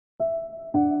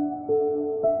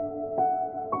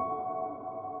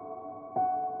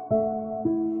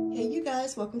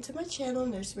guys, welcome to my channel,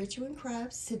 Nurse Rachel and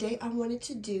Crafts. Today I wanted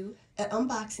to do an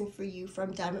unboxing for you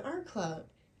from Diamond Art Club.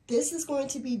 This is going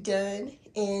to be done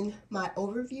in my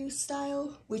overview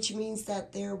style, which means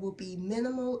that there will be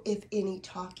minimal, if any,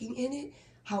 talking in it.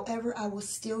 However, I will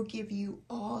still give you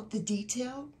all the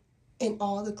detail and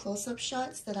all the close-up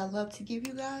shots that I love to give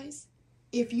you guys.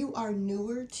 If you are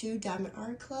newer to Diamond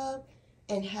Art Club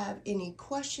and have any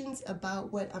questions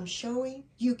about what I'm showing,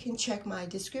 you can check my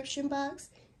description box.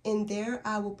 In there,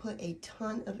 I will put a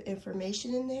ton of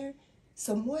information in there.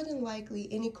 So more than likely,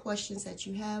 any questions that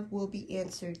you have will be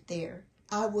answered there.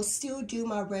 I will still do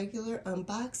my regular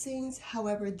unboxings.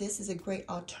 However, this is a great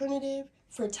alternative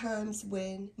for times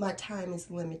when my time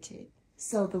is limited.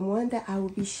 So the one that I will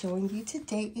be showing you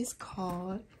today is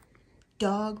called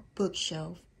Dog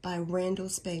Bookshelf by Randal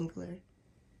Spangler.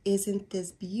 Isn't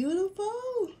this beautiful?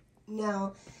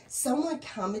 Now, someone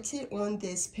commented on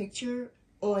this picture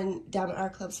on Diamond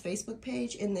Art Club's Facebook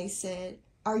page, and they said,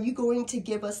 "Are you going to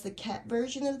give us the cat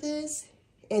version of this?"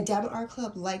 And Diamond Art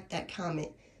Club liked that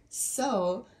comment.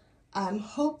 So I'm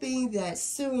hoping that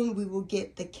soon we will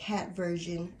get the cat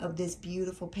version of this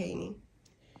beautiful painting.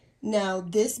 Now,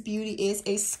 this beauty is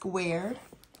a square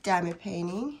diamond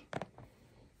painting.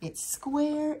 It's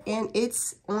square and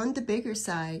it's on the bigger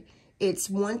side. It's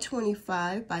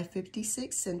 125 by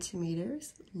 56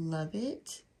 centimeters. Love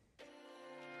it.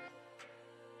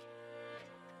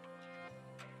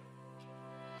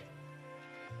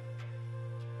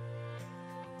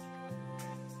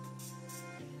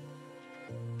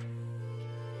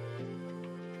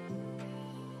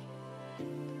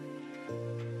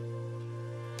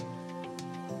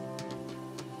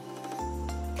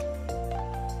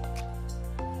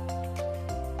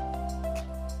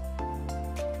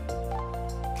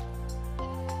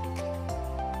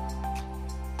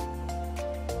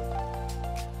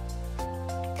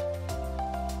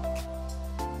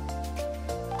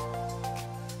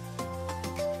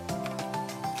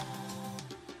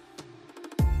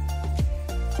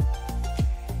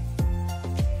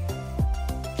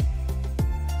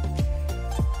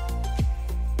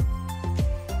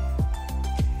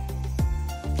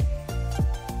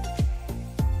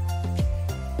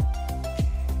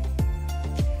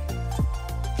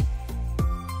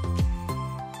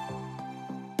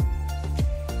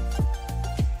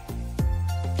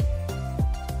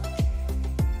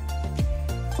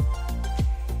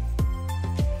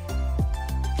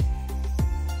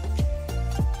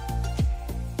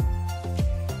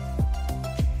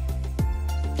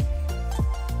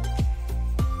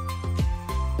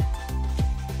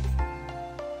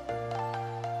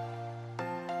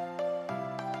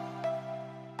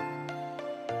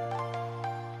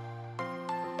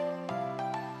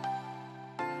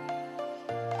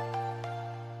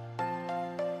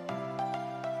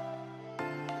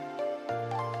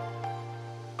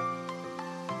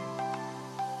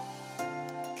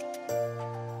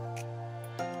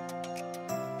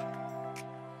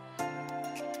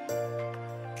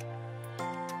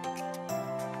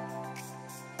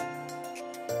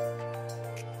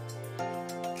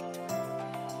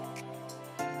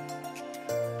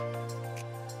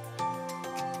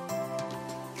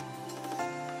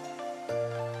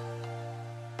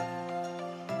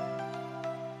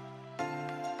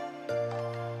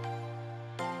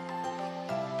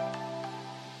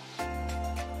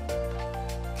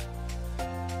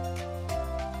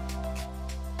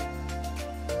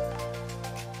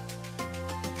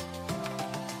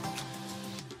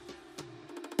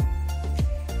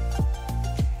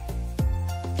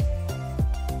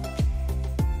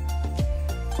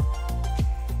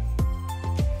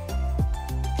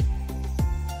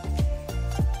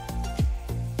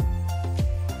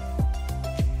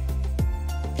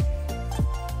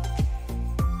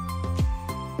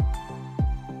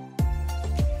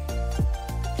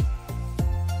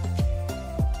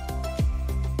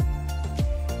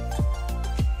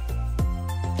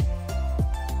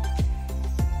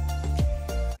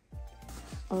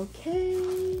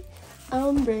 Okay,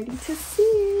 I'm ready to see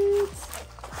it.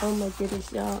 Oh my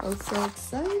goodness, y'all, I'm so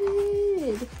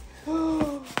excited.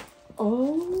 Oh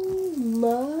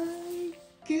my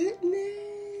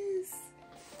goodness.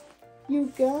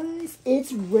 You guys,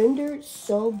 it's rendered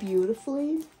so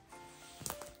beautifully.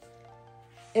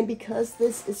 And because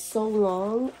this is so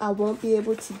long, I won't be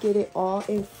able to get it all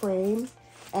in frame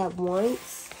at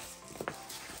once.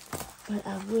 But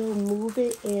I will move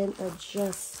it and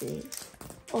adjust it.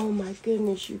 Oh my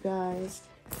goodness, you guys.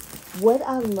 What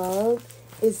I love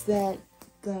is that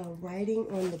the writing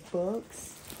on the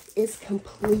books is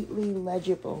completely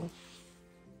legible.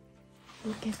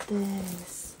 Look at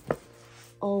this.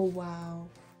 Oh, wow.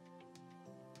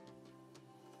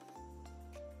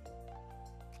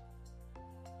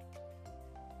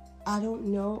 I don't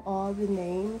know all the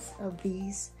names of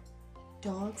these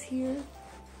dogs here,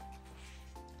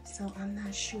 so I'm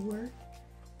not sure,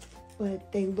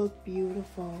 but they look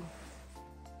beautiful.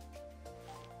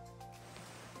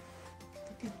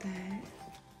 Look at that.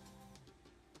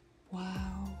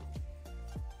 Wow.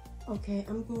 Okay,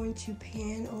 I'm going to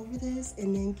pan over this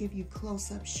and then give you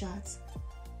close-up shots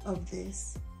of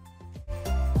this.